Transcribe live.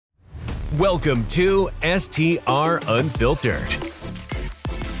Welcome to STR Unfiltered,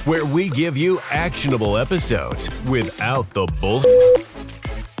 where we give you actionable episodes without the bullshit.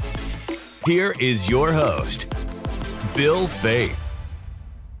 Here is your host, Bill Faith.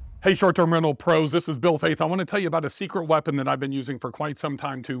 Hey, short-term rental pros, this is Bill Faith. I want to tell you about a secret weapon that I've been using for quite some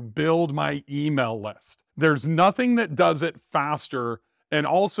time to build my email list. There's nothing that does it faster and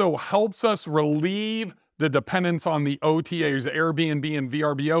also helps us relieve the dependence on the OTAs, Airbnb and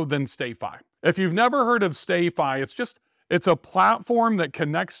VRBO than StayFi. If you've never heard of StayFi, it's a platform that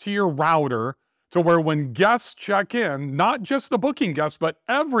connects to your router to where when guests check in, not just the booking guest, but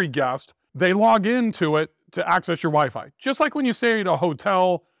every guest, they log into it to access your Wi-Fi. Just like when you stay at a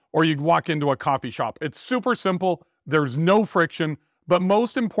hotel or you walk into a coffee shop. It's super simple. There's no friction. But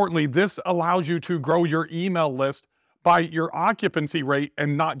most importantly, this allows you to grow your email list by your occupancy rate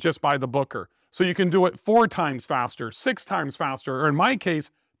and not just by the booker. So you can do it 4 times faster, 6 times faster, or in my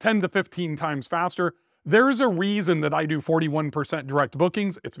case, 10 to 15 times faster. There's a reason that I do 41% direct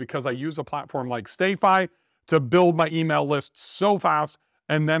bookings. It's because I use a platform like StayFi to build my email list so fast.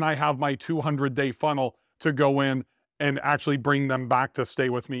 And then I have my 200-day funnel to go in and actually bring them back to stay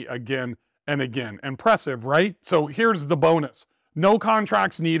with me again and again. Impressive, right? So here's the bonus. No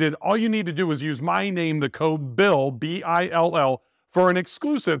contracts needed. All you need to do is use my name, the code BILL, B-I-L-L, for an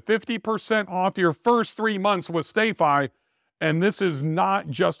exclusive 50% off your first 3 months with StayFi. And this is not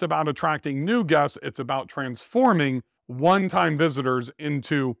just about attracting new guests. It's about transforming one-time visitors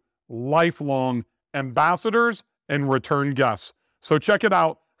into lifelong ambassadors and return guests. So check it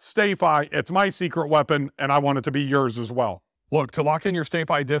out. StayFi, it's my secret weapon, and I want it to be yours as well. Look, to lock in your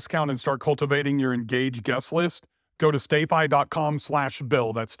StayFi discount and start cultivating your engaged guest list, go to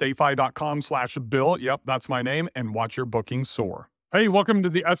stayfi.com/bill. That's stayfi.com/bill. Yep, that's my name, and watch your bookings soar. Hey, welcome to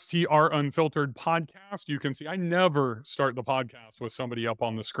the STR Unfiltered podcast. You can see I never start the podcast with somebody up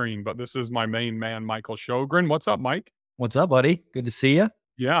on the screen, but this is my main man, Michael Sjogren. What's up, Mike? What's up, buddy? Good to see you.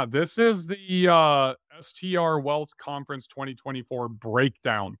 Yeah, this is the STR Wealth Conference 2024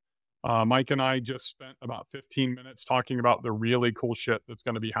 breakdown. Mike and I just spent about 15 minutes talking about the really cool shit that's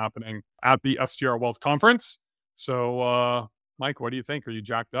going to be happening at the STR Wealth Conference. So, Mike, what do you think? Are you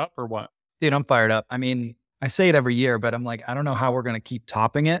jacked up or what? Dude, I'm fired up. I mean, I say it every year, but I'm like, I don't know how we're going to keep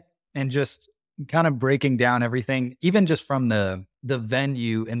topping it, and just kind of breaking down everything, even just from the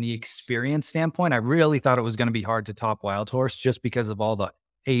venue and the experience standpoint. I really thought it was going to be hard to top Wild Horse just because of all the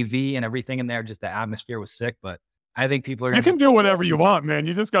AV and everything in there. Just the atmosphere was sick, but I think people are. You can do whatever you want, man.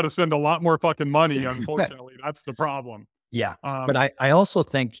 You just got to spend a lot more fucking money. Unfortunately, that's the problem. Yeah. But I also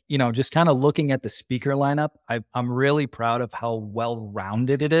think, just kind of looking at the speaker lineup, I'm really proud of how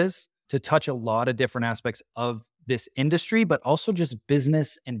well-rounded it is to touch a lot of different aspects of this industry, but also just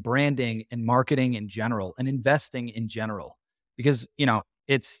business and branding and marketing in general and investing in general, because,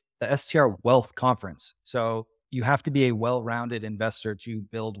 it's the STR Wealth Conference. So you have to be a well-rounded investor to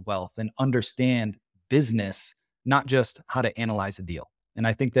build wealth and understand business, not just how to analyze a deal. And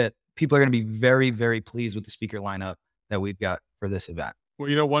I think that people are going to be very, very pleased with the speaker lineup that we've got for this event.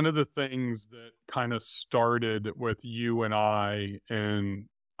 Well, one of the things that kind of started with you and I, and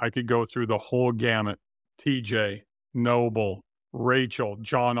I could go through the whole gamut, TJ, Noble, Rachel,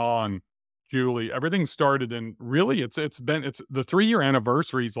 John On, Julie, everything started in really, it's the 3-year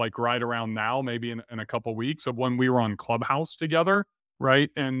anniversary is like right around now, maybe in a couple of weeks of when we were on Clubhouse together.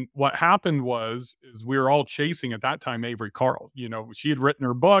 Right. And what happened is we were all chasing at that time, Avery Carl, she had written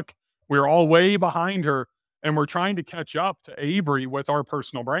her book. We were all way behind her, and we're trying to catch up to Avery with our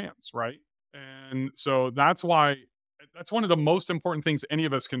personal brands. Right. And so that's why that's one of the most important things any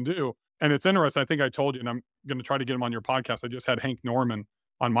of us can do. And it's interesting. I think I told you, and I'm going to try to get him on your podcast. I just had Hank Norman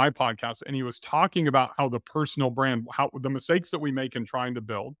on my podcast, and he was talking about how the personal brand, how the mistakes that we make in trying to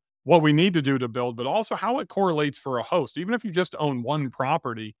build, what we need to do to build, but also how it correlates for a host. Even if you just own one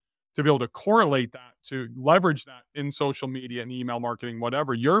property, to be able to correlate that, to leverage that in social media and email marketing,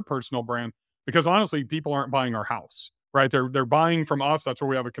 whatever, your personal brand, because honestly, people aren't buying our house, right? They're buying from us. That's where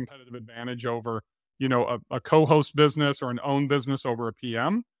we have a competitive advantage over, a co-host business or an own business over a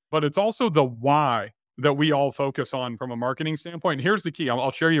PM. But it's also the why that we all focus on from a marketing standpoint. And here's the key. I'll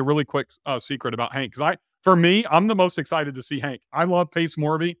share you a really quick secret about Hank. Because for me, I'm the most excited to see Hank. I love Pace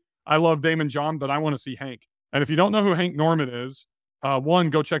Morby. I love Damon John, but I want to see Hank. And if you don't know who Hank Norman is, one,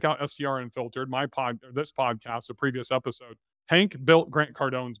 go check out STR Unfiltered, this podcast, a previous episode. Hank built Grant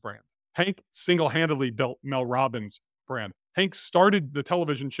Cardone's brand. Hank single-handedly built Mel Robbins' brand. Hank started the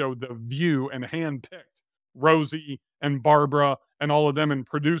television show The View and handpicked Rosie and Barbara and all of them and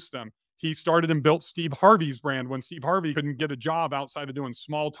produced them. He started and built Steve Harvey's brand when Steve Harvey couldn't get a job outside of doing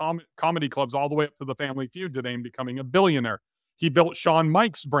small comedy clubs all the way up to the Family Feud today and becoming a billionaire. He built Sean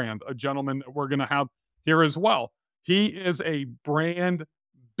Mike's brand, a gentleman that we're going to have here as well. He is a brand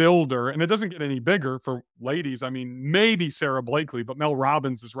builder, and it doesn't get any bigger for ladies. I mean, maybe Sarah Blakely, but Mel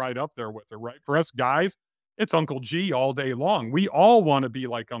Robbins is right up there with her, right? For us guys, it's Uncle G all day long. We all want to be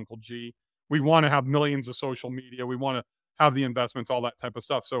like Uncle G. We want to have millions of social media. We want to have the investments, all that type of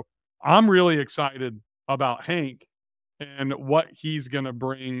stuff. So I'm really excited about Hank and what he's going to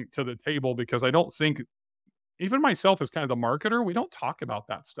bring to the table, because I don't think, even myself as kind of the marketer, we don't talk about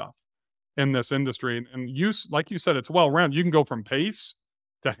that stuff in this industry. And you, like you said, it's well rounded. You can go from Pace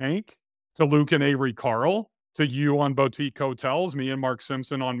to Hank to Luke and Avery Carl to you on boutique hotels, me and Mark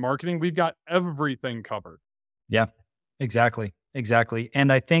Simpson on marketing. We've got everything covered. Yeah, exactly. Exactly.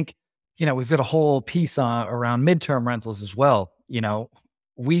 And I think, we've got a whole piece around midterm rentals as well.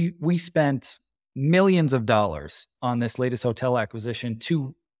 We spent millions of dollars on this latest hotel acquisition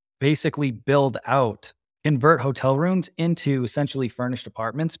to basically convert hotel rooms into essentially furnished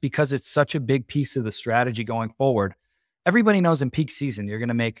apartments, because it's such a big piece of the strategy going forward. Everybody knows in peak season, you're going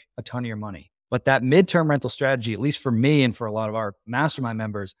to make a ton of your money. But that midterm rental strategy, at least for me and for a lot of our mastermind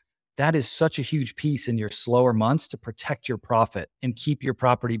members, that is such a huge piece in your slower months to protect your profit and keep your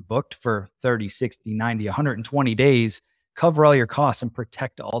property booked for 30, 60, 90, 120 days, cover all your costs and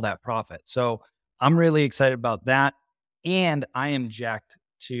protect all that profit. So I'm really excited about that. And I am jacked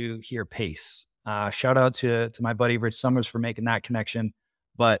to hear Pace. Shout out to my buddy Rich Summers for making that connection.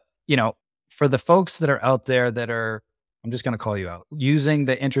 But, for the folks that are out there that are, I'm just going to call you out, using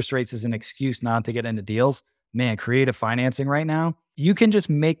the interest rates as an excuse not to get into deals, man, creative financing right now, you can just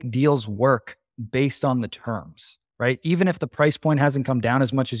make deals work based on the terms, right? Even if the price point hasn't come down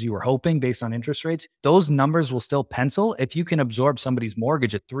as much as you were hoping based on interest rates, those numbers will still pencil if you can absorb somebody's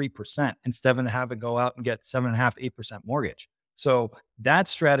mortgage at 3% instead of having to go out and get 7.5%, 8% mortgage. So that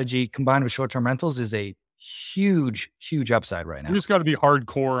strategy combined with short-term rentals is a huge, huge upside right now. You just got to be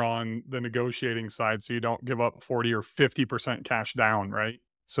hardcore on the negotiating side so you don't give up 40 or 50% cash down, right?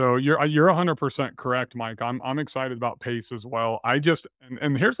 So you're 100% correct, Mike. I'm excited about Pace as well.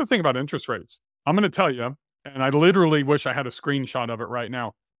 And here's the thing about interest rates. I'm going to tell you, and I literally wish I had a screenshot of it right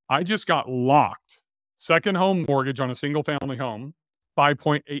now. I just got locked. Second home mortgage on a single family home,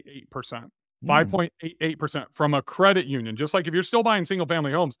 5.88%. 5.88% from a credit union. Just like if you're still buying single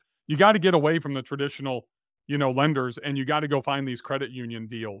family homes, you got to get away from the traditional, lenders, and you got to go find these credit union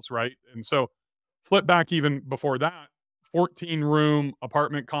deals, right? And so flip back even before that, 14 room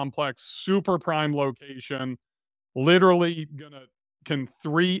apartment complex, super prime location, literally can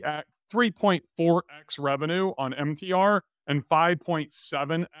 3.4x revenue on MTR and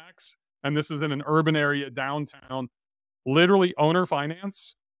 5.7x. And this is in an urban area downtown, literally owner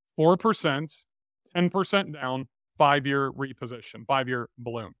finance, 4%, 10% down, 5-year reposition, 5-year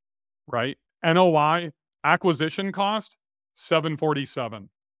balloon, right? NOI acquisition cost, $747.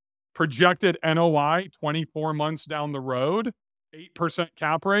 Projected NOI 24 months down the road, 8%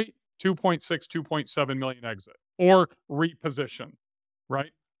 cap rate, 2.7 million exit or reposition,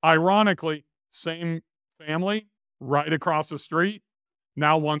 right? Ironically, same family right across the street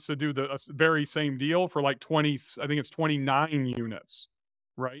now wants to do the very same deal for like 29 units,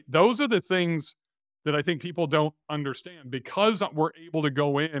 right? Those are the things that I think people don't understand, because we're able to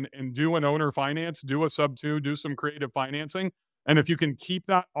go in and do an owner finance, do a sub 2, do some creative financing. And if you can keep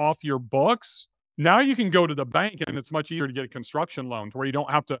that off your books, now you can go to the bank and it's much easier to get construction loans where you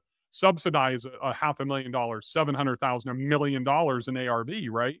don't have to subsidize a $500,000, $700,000, $1 million in ARV,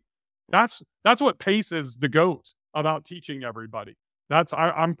 right? That's what Pace is the GOAT about teaching everybody.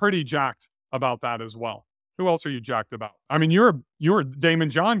 I'm pretty jacked about that as well. Who else are you jacked about? I mean, you're a Damon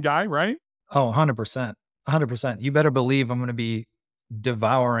John guy, right? Oh, 100%. 100%. You better believe I'm going to be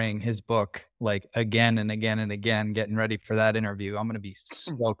devouring his book like again and again and again, getting ready for that interview. I'm going to be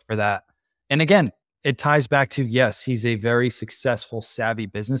stoked for that. And again, it ties back to, yes, he's a very successful, savvy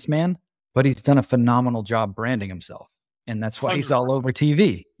businessman, but he's done a phenomenal job branding himself. And that's why he's all over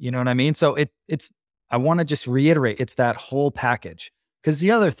TV. You know what I mean? So I want to just reiterate, it's that whole package. Because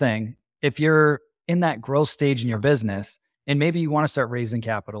the other thing, if you're in that growth stage in your business, and maybe you want to start raising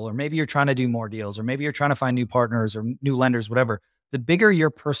capital, or maybe you're trying to do more deals, or maybe you're trying to find new partners or new lenders, whatever, the bigger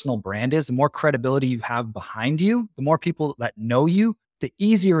your personal brand is, the more credibility you have behind you, the more people that know you, the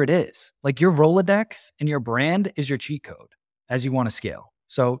easier it is. Like your Rolodex and your brand is your cheat code as you want to scale.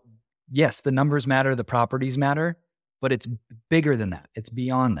 So yes, the numbers matter, the properties matter, but it's bigger than that. It's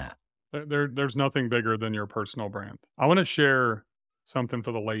beyond that. There's nothing bigger than your personal brand. I want to share something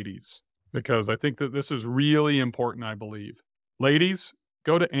for the ladies, because I think that this is really important, I believe. Ladies,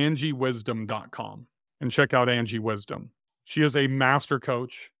 go to angiewisdom.com and check out Angie Wisdom. She is a master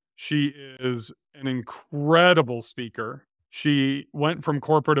coach. She is an incredible speaker. She went from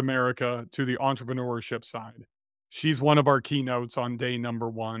corporate America to the entrepreneurship side. She's one of our keynotes on day number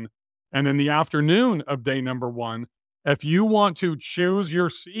 1. And in the afternoon of day number 1, if you want to choose your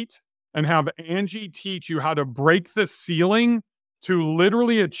seat and have Angie teach you how to break the ceiling to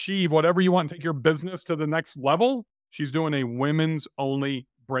literally achieve whatever you want, take your business to the next level, she's doing a women's only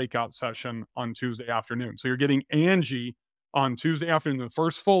breakout session on Tuesday afternoon. So you're getting Angie on Tuesday afternoon, the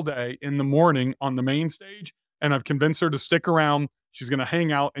first full day in the morning on the main stage. And I've convinced her to stick around. She's going to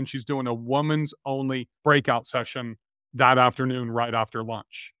hang out and she's doing a woman's only breakout session that afternoon, right after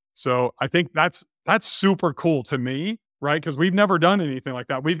lunch. So I think that's super cool to me, right? Because we've never done anything like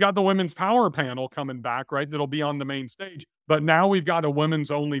that. We've got the women's power panel coming back, right? That'll be on the main stage. But now we've got a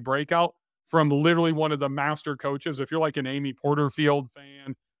women's only breakout from literally one of the master coaches. If you're like an Amy Porterfield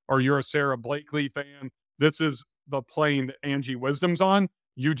fan or you're a Sarah Blakely fan, this is the plane that Angie Wisdom's on.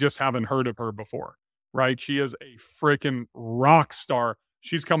 You just haven't heard of her before, right? She is a freaking rock star.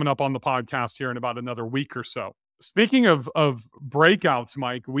 She's coming up on the podcast here in about another week or so. Speaking of breakouts,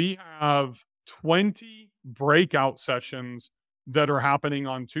 Mike, we have 20 breakout sessions that are happening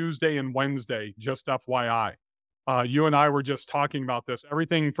on Tuesday and Wednesday, just FYI. You and I were just talking about this.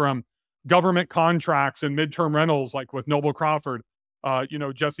 Everything from government contracts and midterm rentals, like with Noble Crawford,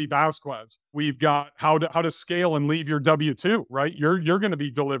 Jesse Vasquez. We've got how to scale and leave your W-2, right? You're going to be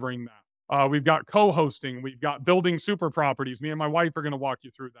delivering that. We've got co-hosting. We've got building super properties. Me and my wife are going to walk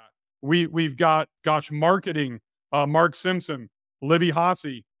you through that. We've got, marketing. Mark Simpson, Libby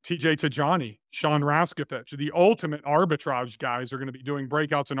Haase, TJ Tajani, Sean Raskopich, the ultimate arbitrage guys are going to be doing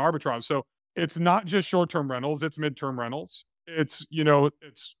breakouts in arbitrage. So it's not just short-term rentals, it's midterm rentals. It's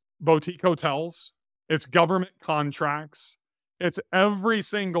boutique hotels, it's government contracts, it's every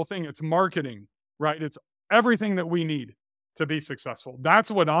single thing. It's marketing, right? It's everything that we need to be successful.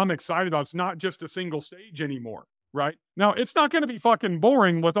 That's what I'm excited about. It's not just a single stage anymore, right? Now, it's not going to be fucking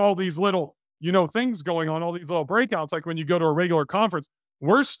boring with all these little things going on, all these little breakouts. Like when you go to a regular conference,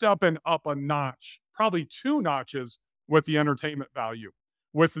 we're stepping up a notch, probably 2 notches with the entertainment value,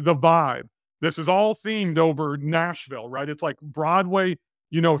 with the vibe. This is all themed over Nashville, right? It's like Broadway,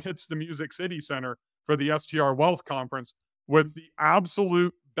 hits the Music City Center for the STR Wealth Conference with the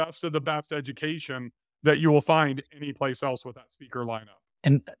absolute best of the best education that you will find anyplace else with that speaker lineup.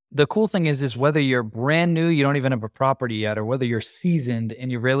 And the cool thing is whether you're brand new, you don't even have a property yet, or whether you're seasoned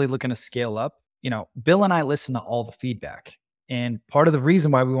and you're really looking to scale up, Bill and I listen to all the feedback. And part of the reason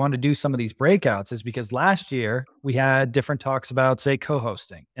why we want to do some of these breakouts is because last year we had different talks about, say,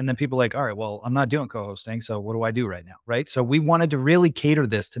 co-hosting. And then people like, all right, well, I'm not doing co-hosting. So what do I do right now? Right. So we wanted to really cater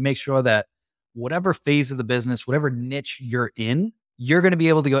this to make sure that whatever phase of the business, whatever niche you're in, you're going to be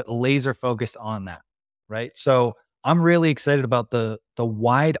able to get laser focused on that. Right. So I'm really excited about the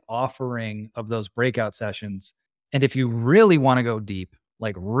wide offering of those breakout sessions. And if you really want to go deep,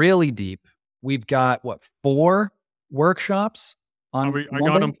 like really deep, we've got 4 workshops on I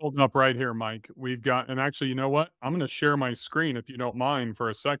got them pulled up right here, Mike. We've got, and actually, you know what? I'm going to share my screen if you don't mind for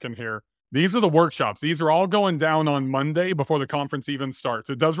a second here. These are the workshops. These are all going down on Monday before the conference even starts.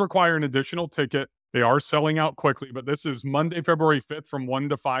 It does require an additional ticket. They are selling out quickly, but this is Monday, February 5th from 1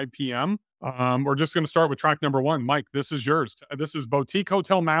 to 5 p.m. We're just going to start with track number 1. Mike, this is yours. This is Boutique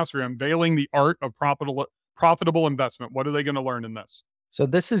Hotel Mastery, unveiling the art of profitable investment. What are they going to learn in this? So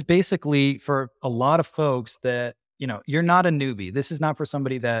this is basically for a lot of folks that, you're not a newbie. This is not for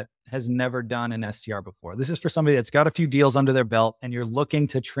somebody that has never done an STR before. This is for somebody that's got a few deals under their belt and you're looking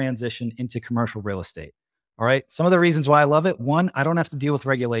to transition into commercial real estate. All right. Some of the reasons why I love it: 1, I don't have to deal with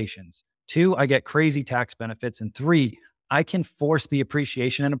regulations. 2, I get crazy tax benefits. And 3, I can force the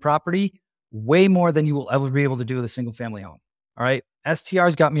appreciation in a property way more than you will ever be able to do with a single family home. All right.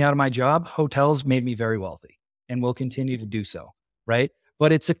 STRs got me out of my job. Hotels made me very wealthy and will continue to do so. Right.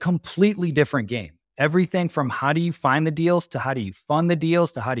 But it's a completely different game. Everything from how do you find the deals, to how do you fund the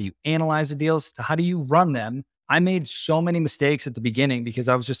deals, to how do you analyze the deals, to how do you run them. I made so many mistakes at the beginning because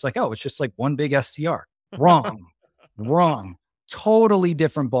I was just like, oh, it's just like one big STR. Wrong. Totally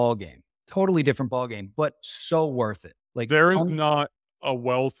different ball game, but so worth it. Like, there is not a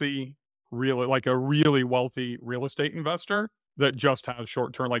really wealthy real estate investor that just has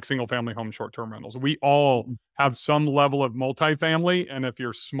short-term, like single-family home short-term rentals. We all have some level of multifamily, and if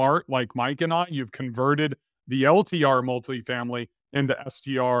you're smart, like Mike and I, you've converted the LTR multifamily into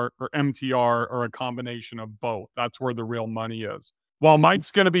STR or MTR or a combination of both. That's where the real money is. While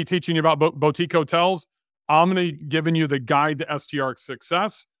Mike's going to be teaching you about boutique hotels, I'm going to be giving you the guide to STR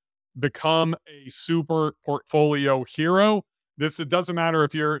success. Become a super portfolio hero. It doesn't matter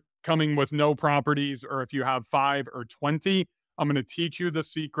if you're coming with no properties or if you have 5 or 20. I'm going to teach you the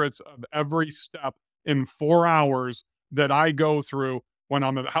secrets of every step in 4 hours that I go through when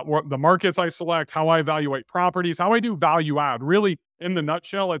I'm the markets I select, how I evaluate properties, how I do value add. Really, in the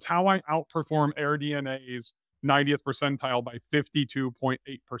nutshell, it's how I outperform AirDNA's 90th percentile by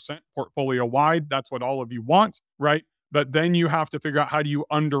 52.8% portfolio wide. That's what all of you want, right? But then you have to figure out how do you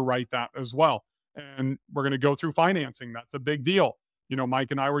underwrite that as well. And we're going to go through financing. That's a big deal.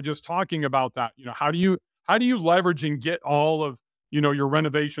 Mike and I were just talking about that. How do you leverage and get all of, your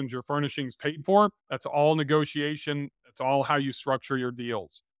renovations, your furnishings paid for? That's all negotiation. That's all how you structure your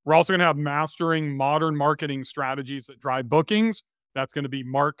deals. We're also going to have mastering modern marketing strategies that drive bookings. That's going to be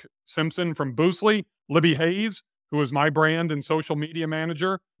Mark Simpson from Boostly, Libby Hayes, who is my brand and social media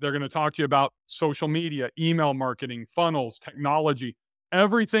manager. They're going to talk to you about social media, email marketing, funnels, technology,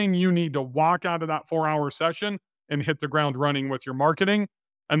 everything you need to walk out of that 4-hour session and hit the ground running with your marketing.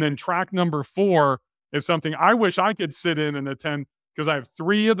 And then track number 4 is something I wish I could sit in and attend, because I have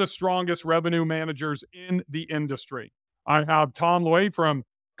 3 of the strongest revenue managers in the industry. I have Tom Loy from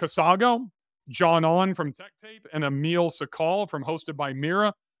Casago, John On from Tech Tape, and Emil Sakal from Hosted by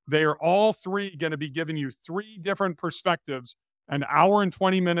Mira. They are all 3 going to be giving you 3 different perspectives, an hour and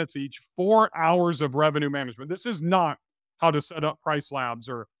 20 minutes each, 4 hours of revenue management. This is not how to set up Price Labs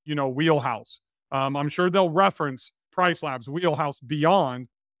or, Wheelhouse. I'm sure they'll reference Price Labs, Wheelhouse, Beyond,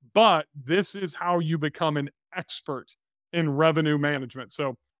 but this is how you become an expert in revenue management.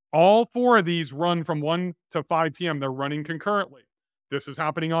 So all 4 of these run from 1 to 5 p.m. They're running concurrently. This is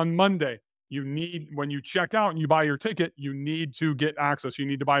happening on Monday. When you check out and you buy your ticket, you need to get access. You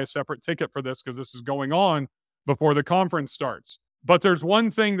need to buy a separate ticket for this because this is going on before the conference starts. But there's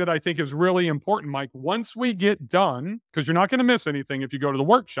one thing that I think is really important, Mike. Once we get done, because you're not going to miss anything if you go to the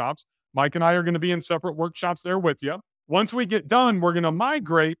workshops, Mike and I are going to be in separate workshops there with you. Once we get done, we're going to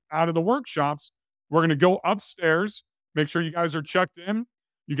migrate out of the workshops. We're going to go upstairs, make sure you guys are checked in.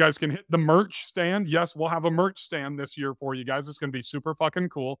 You guys can hit the merch stand. Yes, we'll have a merch stand this year for you guys. It's going to be super fucking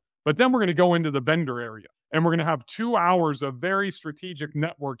cool. But then we're going to go into the vendor area, and we're going to have 2 hours of very strategic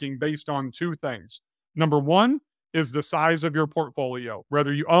networking based on 2 things. Number 1 is the size of your portfolio,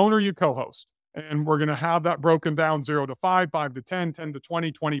 whether you own or you co-host. And we're going to have that broken down 0 to 5, 5 to 10, 10 to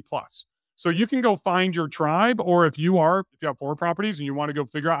 20, 20 plus. So you can go find your tribe, or if you have 4 properties and you want to go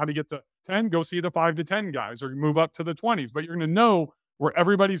figure out how to get to 10, go see the 5 to 10 guys or move up to the 20s. But you're going to know where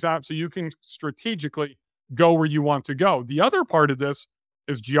everybody's at so you can strategically go where you want to go. The other part of this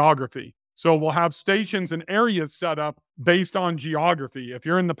is geography. So we'll have stations and areas set up based on geography. If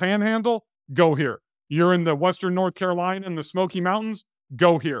you're in the Panhandle, go here. You're in the Western North Carolina and the Smoky Mountains,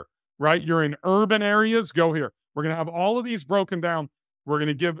 go here, right? You're in urban areas, go here. We're going to have all of these broken down. We're going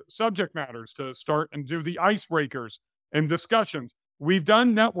to give subject matters to start and do the icebreakers and discussions. We've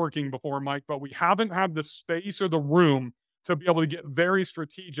done networking before, Mike, but we haven't had the space or the room to be able to get very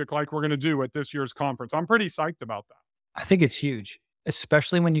strategic like we're going to do at this year's conference. I'm pretty psyched about that. I think it's huge,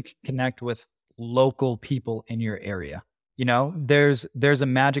 especially when you can connect with local people in your area. There's a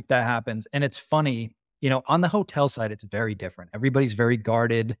magic that happens. And it's funny, on the hotel side, it's very different. Everybody's very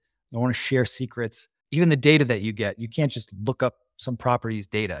guarded. They want to share secrets. Even the data that you get, you can't just look up some property's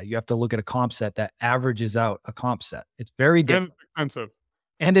data. You have to look at a comp set that averages out a comp set. It's very different.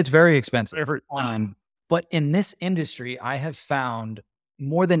 And it's very expensive. But in this industry, I have found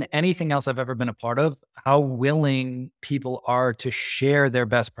more than anything else I've ever been a part of, how willing people are to share their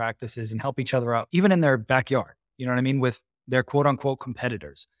best practices and help each other out, even in their backyard, you know what I mean, with their quote unquote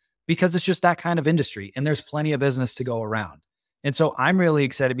competitors, because it's just that kind of industry and there's plenty of business to go around. And so I'm really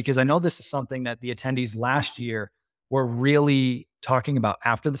excited because I know this is something that the attendees last year were really talking about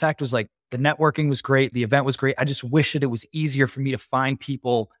after the fact. Was like, the networking was great. The event was great. I just wish that it was easier for me to find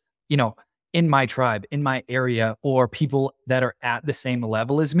people, in my tribe, in my area, or people that are at the same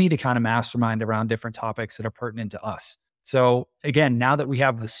level as me to kind of mastermind around different topics that are pertinent to us. So again, now that we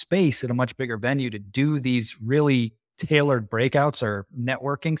have the space at a much bigger venue to do these really tailored breakouts or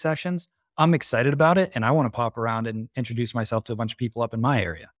networking sessions, I'm excited about it. And I want to pop around and introduce myself to a bunch of people up in my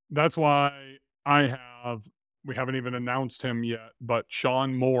area. That's why we haven't even announced him yet, but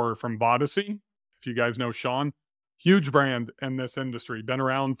Sean Moore from Bodyssey. If you guys know Sean, huge brand in this industry, been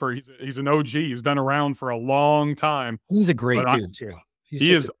around he's an OG. He's been around for a long time. He's a great dude too.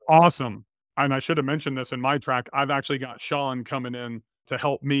 He is awesome. And I should have mentioned this in my track. I've actually got Sean coming in to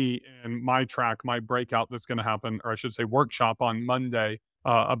help me in my track, my breakout that's going to happen, or I should say workshop on Monday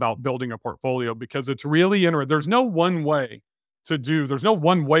about building a portfolio, because it's really interesting. There's no one way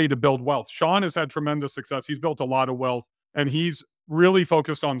to build wealth. Sean has had tremendous success. He's built a lot of wealth, and he's really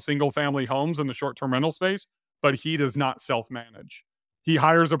focused on single family homes in the short-term rental space, but he does not self-manage. He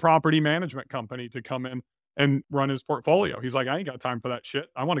hires a property management company to come in and run his portfolio. He's like, I ain't got time for that shit.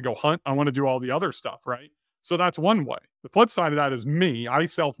 I want to go hunt. I want to do all the other stuff, right? So that's one way. The flip side of that is me. I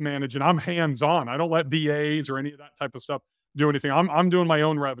self-manage and I'm hands-on. I don't let VAs or any of that type of stuff do anything. I'm doing my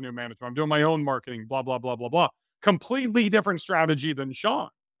own revenue management. I'm doing my own marketing, blah, blah, blah, blah, blah. Completely different strategy than Sean,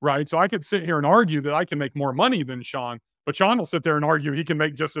 right? So I could sit here and argue that I can make more money than Sean, but Sean will sit there and argue he can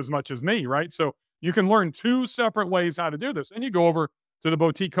make just as much as me, right? So you can learn two separate ways how to do this. And you go over to the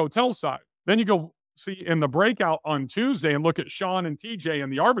boutique hotel side. Then you go see in the breakout on Tuesday and look at Sean and TJ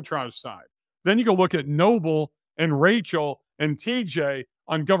and the arbitrage side. Then you go look at Noble and Rachel and TJ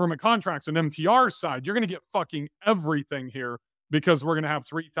on government contracts and MTR side. You're going to get fucking everything here because we're going to have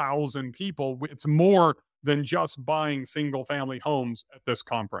 3,000 people. It's more than just buying single family homes at this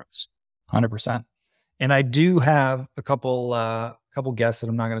conference. 100%. And I do have a couple guests that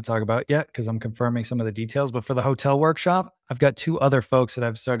I'm not going to talk about yet because I'm confirming some of the details. But for the hotel workshop, I've got two other folks that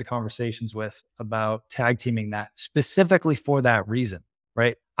I've started conversations with about tag teaming that specifically for that reason,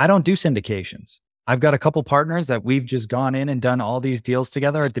 right? I don't do syndications. I've got a couple partners that we've just gone in and done all these deals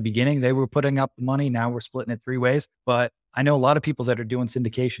together. At the beginning, they were putting up the money. Now we're splitting it three ways. But I know a lot of people that are doing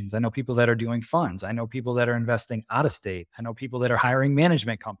syndications. I know people that are doing funds. I know people that are investing out of state. I know people that are hiring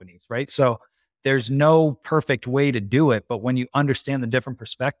management companies, right? So there's no perfect way to do it. But when you understand the different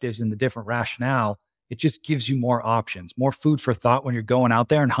perspectives and the different rationale, it just gives you more options, more food for thought when you're going out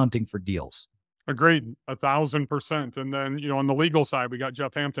there and hunting for deals. Agreed, 1,000%. And then, on the legal side, we got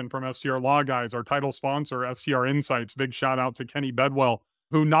Jeff Hampton from STR Law Guys, our title sponsor, STR Insights. Big shout out to Kenny Bedwell,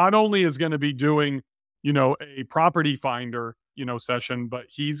 who not only is going to be doing, a property finder, session, but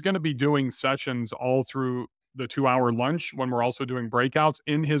he's going to be doing sessions all through the 2-hour lunch when we're also doing breakouts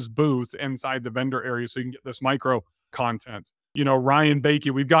in his booth inside the vendor area so you can get this micro content. Ryan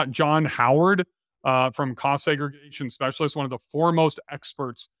Bakey, we've got John Howard from Cost Segregation Specialist, one of the foremost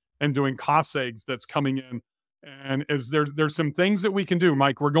experts and doing cost segs that's coming in. And there's some things that we can do,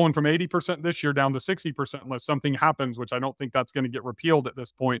 Mike. We're going from 80% this year down to 60% unless something happens, which I don't think that's going to get repealed at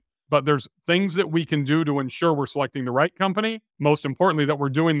this point. But there's things that we can do to ensure we're selecting the right company. Most importantly, that we're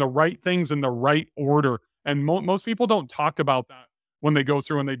doing the right things in the right order. And most people don't talk about that when they go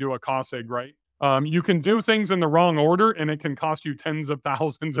through and they do a cost seg, right? You can do things in the wrong order and it can cost you tens of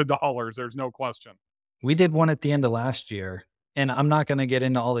thousands of dollars. There's no question. We did one at the end of last year, and I'm not going to get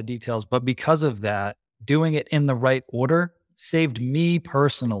into all the details, but because of that, doing it in the right order saved me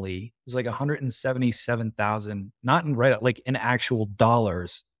personally. It was like 177,000, not in like in actual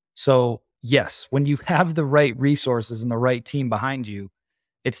dollars. So yes, when you have the right resources and the right team behind you,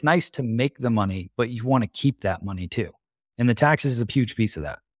 it's nice to make the money, but you want to keep that money too. And the taxes is a huge piece of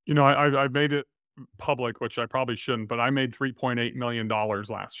that. I made it public, which I probably shouldn't, but I made $3.8 million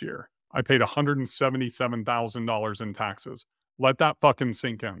last year. I paid $177,000 in taxes. Let that fucking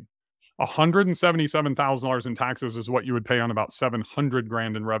sink in. $177,000 in taxes is what you would pay on about 700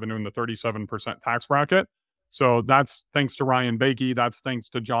 grand in revenue in the 37% tax bracket. So that's thanks to Ryan Bakey. That's thanks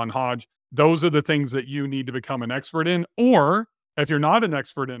to John Hodge. Those are the things that you need to become an expert in. Or if you're not an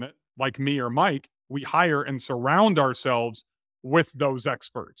expert in it, like me or Mike, we hire and surround ourselves with those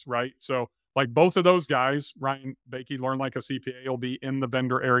experts, right? So like both of those guys, Ryan Bakey, Learn Like a CPA, will be in the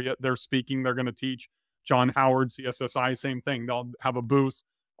vendor area. They're speaking, they're going to teach. John Howard, CSSI, same thing. They'll have a booth,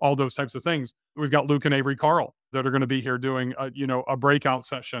 all those types of things. We've got Luke and Avery Carl that are going to be here doing a breakout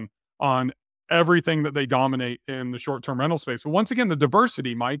session on everything that they dominate in the short-term rental space. But once again, the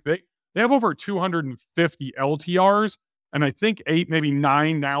diversity, Mike, they have over 250 LTRs and I think 8, maybe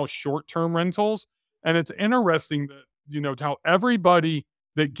 9 now short-term rentals. And it's interesting that, how everybody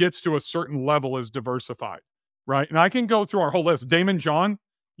that gets to a certain level is diversified, right? And I can go through our whole list. Damon John,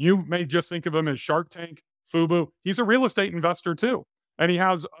 you may just think of him as Shark Tank, FUBU. He's a real estate investor too. And he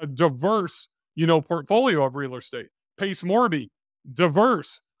has a diverse, portfolio of real estate. Pace Morby,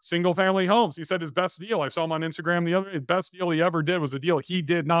 diverse, single family homes. He said his best deal, I saw him on Instagram the other day, his best deal he ever did was a deal he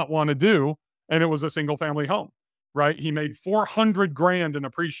did not want to do. And it was a single family home, right? He made 400 grand in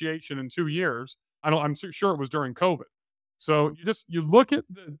appreciation in 2 years. I'm sure it was during COVID. So you look at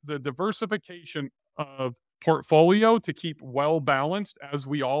the diversification of portfolio to keep well balanced as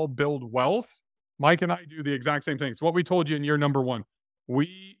we all build wealth. Mike and I do the exact same thing. It's what we told you in year number 1.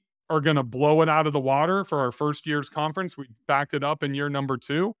 We are going to blow it out of the water for our first year's conference. We backed it up in year number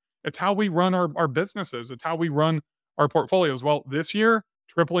 2. It's how we run our businesses. It's how we run our portfolios. Well, this year,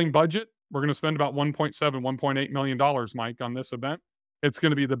 tripling budget, we're going to spend about $1.8 million, Mike, on this event. It's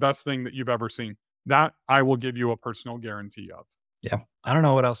going to be the best thing that you've ever seen. That I will give you a personal guarantee of. Yeah. I don't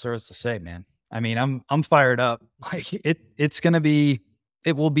know what else there is to say, man. I mean, I'm fired up. Like it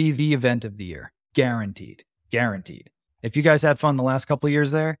will be the event of the year. Guaranteed. If you guys had fun the last couple of years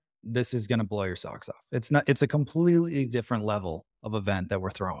there, this is going to blow your socks off. It's a completely different level of event that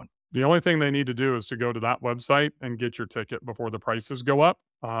we're throwing. The only thing they need to do is to go to that website and get your ticket before the prices go up.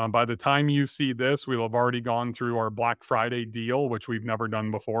 By the time you see this, we'll have already gone through our Black Friday deal, which we've never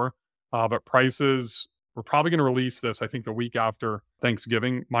done before. But prices, we're probably going to release this, I think, the week after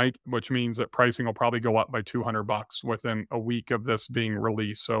Thanksgiving, Mike, which means that pricing will probably go up by $200 within a week of this being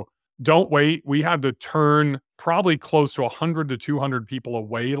released. So don't wait. We had to turn probably close to 100 to 200 people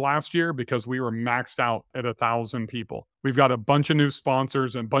away last year because we were maxed out at 1,000 people. We've got a bunch of new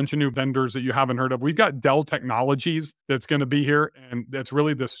sponsors and a bunch of new vendors that you haven't heard of. We've got Dell Technologies that's going to be here, and that's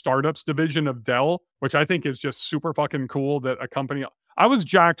really the startups division of Dell, which I think is just super fucking cool that a company. I was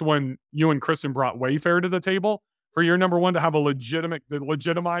jacked when you and Kristen brought Wayfair to the table for year number one to have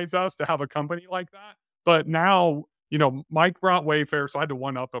legitimize us to have a company like that. But now, Mike brought Wayfair, so I had to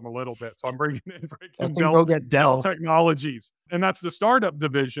one up him a little bit. So I'm bringing in Go get Dell Technologies. And that's the startup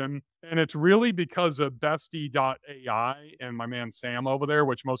division. And it's really because of Bestie.ai and my man Sam over there,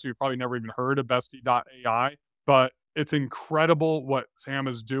 which most of you probably never even heard of Bestie.ai. But it's incredible what Sam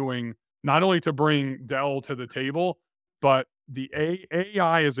is doing, not only to bring Dell to the table, but the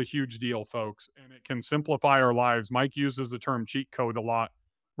AI is a huge deal, folks, and it can simplify our lives. Mike uses the term cheat code a lot.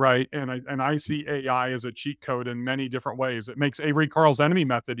 Right. And I see AI as a cheat code in many different ways. It makes Avery Carl's enemy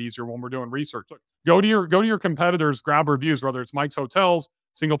method easier when we're doing research. Look, go to your competitors, grab reviews, whether it's Mike's Hotels,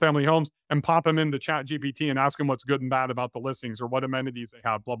 single family homes, and pop them into Chat GPT and ask them what's good and bad about the listings or what amenities they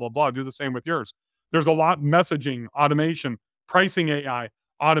have, blah, blah, blah. Do the same with yours. There's a lot messaging, automation, pricing AI,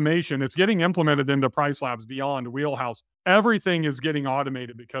 automation. It's getting implemented into Price Labs, Beyond, Wheelhouse. Everything is getting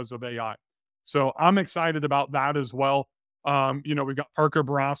automated because of AI. So I'm excited about that as well. We've got Parker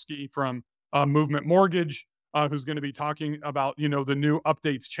Borowski from Movement Mortgage, who's going to be talking about, the new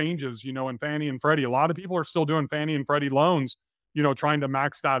updates, changes, in Fannie and Freddie. A lot of people are still doing Fannie and Freddie loans, trying to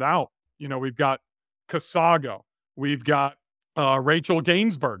max that out. We've got Casago. We've got Rachel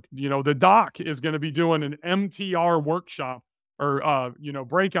Gainsbourg. The doc is going to be doing an MTR workshop or,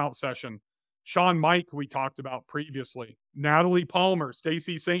 breakout session. Sean Mike, we talked about previously. Natalie Palmer,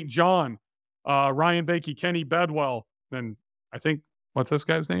 Stacy St. John, Ryan Bakey, Kenny Bedwell. And I think, what's this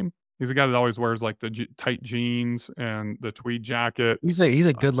guy's name? He's a guy that always wears like the tight jeans and the tweed jacket. He's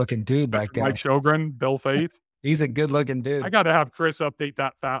a good looking dude. That guy. Mike Sjogren, Bill Faith. He's a good looking dude. I got to have Chris update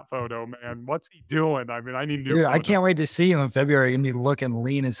that fat photo, man. What's he doing? I mean, I need new. Dude, I can't wait to see you in February. You're gonna be looking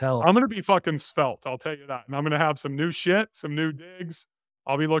lean as hell. I'm gonna be fucking svelte. I'll tell you that. And I'm gonna have some new shit, some new digs.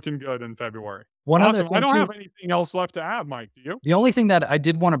 I'll be looking good in February. Other thing I don't have anything else left to add, Mike. Do you? The only thing that I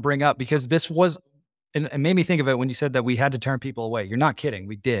did want to bring up, because this was. And it made me think of it when you said that we had to turn people away. You're not kidding.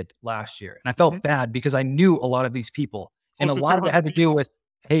 We did last year. And I felt bad because I knew a lot of these people. And a lot of it had to do with,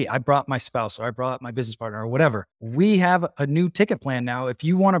 hey, I brought my spouse or I brought my business partner or whatever. We have a new ticket plan now. If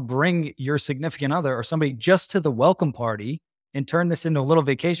you want to bring your significant other or somebody just to the welcome party and turn this into a little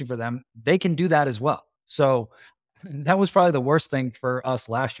vacation for them, they can do that as well. So that was probably the worst thing for us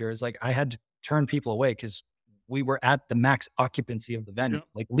last year, is like I had to turn people away because we were at the max occupancy of the venue,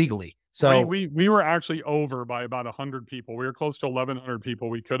 like legally. So we were actually over by about 100 people. We were close to 1,100 people.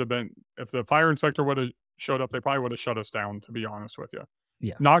 We could have been, if the fire inspector would have showed up, they probably would have shut us down, to be honest with you.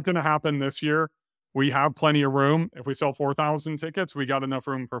 Yeah. Not going to happen this year. We have plenty of room. If we sell 4,000 tickets, we got enough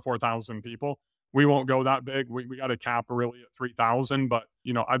room for 4,000 people. We won't go that big. We got a cap really at 3,000, but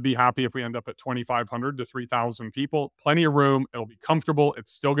I'd be happy if we end up at 2,500 to 3,000 people. Plenty of room. It'll be comfortable.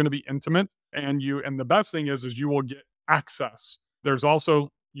 It's still going to be intimate. And the best thing is you will get access. There's also,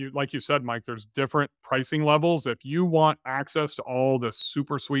 like you said, Mike, there's different pricing levels. If you want access to all the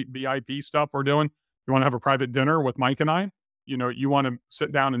super sweet VIP stuff we're doing, you want to have a private dinner with Mike and I, you want to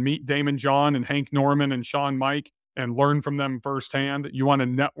sit down and meet Damon John and Hank Norman and Sean Mike and learn from them firsthand. You want to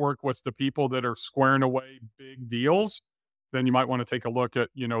network with the people that are squaring away big deals, then you might want to take a look at,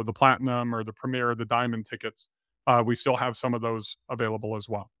 the Platinum or the Premier or the Diamond tickets. We still have some of those available as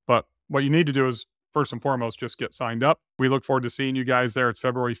well. But what you need to do is, first and foremost, just get signed up. We look forward to seeing you guys there. It's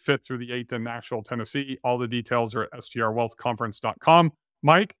February 5th through the 8th in Nashville, Tennessee. All the details are at strwealthconference.com.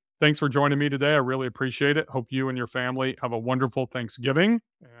 Mike, thanks for joining me today. I really appreciate it. Hope you and your family have a wonderful Thanksgiving.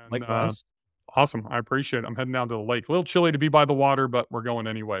 And, likewise. Awesome. I appreciate it. I'm heading down to the lake. A little chilly to be by the water, but we're going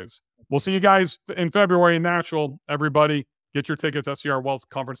anyways. We'll see you guys in February in Nashville. Everybody, get your tickets,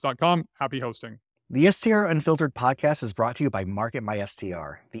 strwealthconference.com. Happy hosting. The STR Unfiltered podcast is brought to you by Market My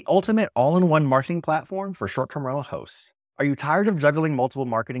STR, the ultimate all-in-one marketing platform for short-term rental hosts. Are you tired of juggling multiple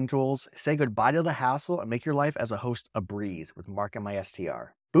marketing tools? Say goodbye to the hassle and make your life as a host a breeze with Market My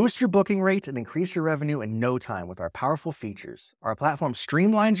STR. Boost your booking rates and increase your revenue in no time with our powerful features. Our platform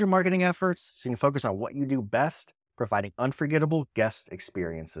streamlines your marketing efforts so you can focus on what you do best, providing unforgettable guest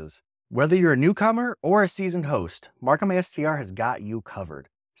experiences. Whether you're a newcomer or a seasoned host, Market My STR has got you covered.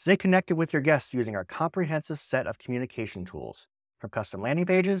 Stay connected with your guests using our comprehensive set of communication tools. From custom landing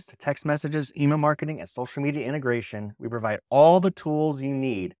pages to text messages, email marketing, and social media integration, we provide all the tools you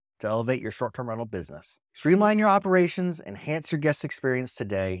need to elevate your short-term rental business. Streamline your operations, enhance your guest experience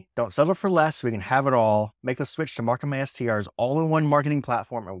today. Don't settle for less so we can have it all. Make the switch to MarketMySTR's all-in-one marketing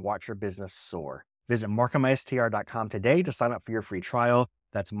platform and watch your business soar. Visit MarketMySTR.com today to sign up for your free trial.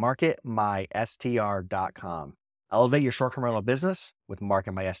 That's MarketMySTR.com. Elevate your short-term rental business with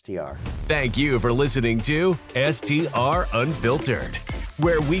MarketMySTR. Thank you for listening to STR Unfiltered,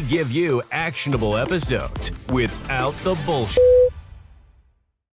 where we give you actionable episodes without the bullshit.